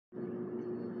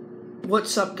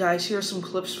What's up, guys? Here are some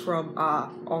clips from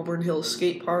Auburn Hills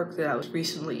Skate Park that I was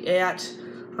recently at.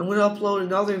 I'm going to upload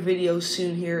another video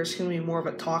soon here. It's going to be more of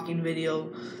a talking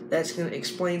video that's going to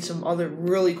explain some other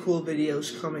really cool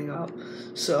videos coming up.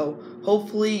 So,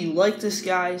 hopefully you like this,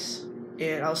 guys,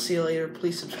 and I'll see you later.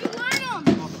 Please subscribe.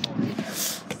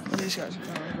 These guys are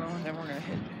kind of going, then we're going to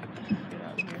get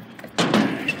out of here.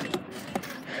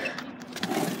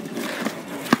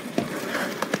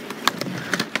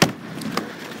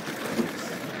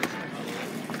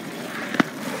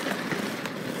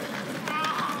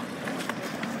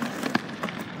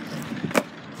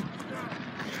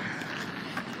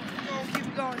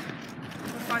 Keep going.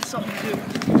 We'll find something to do.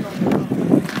 Keep going.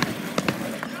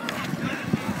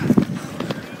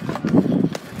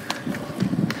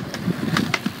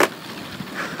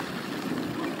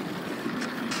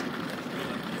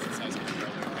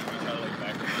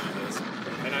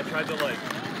 And I tried to like.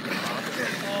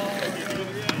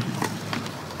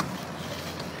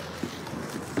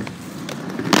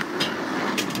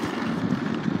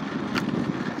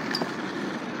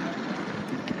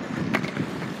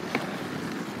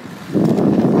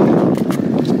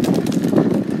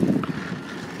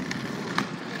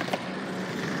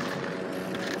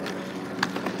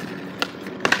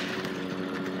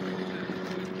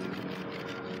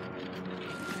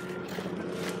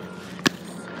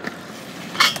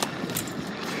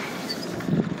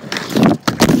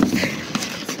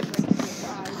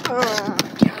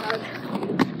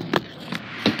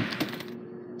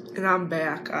 And I'm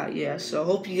back. Yeah, so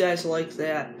hope you guys like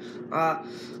that.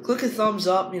 Click a thumbs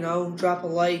up, drop a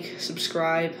like,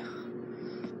 subscribe.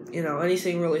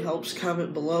 Anything really helps.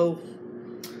 Comment below.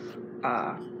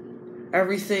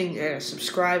 Everything,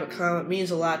 subscribe, a comment means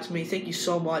a lot to me. Thank you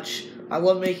so much. I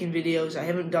love making videos. I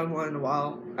haven't done one in a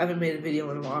while. I haven't made a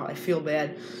video in a while. I feel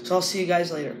bad. So I'll see you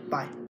guys later. Bye.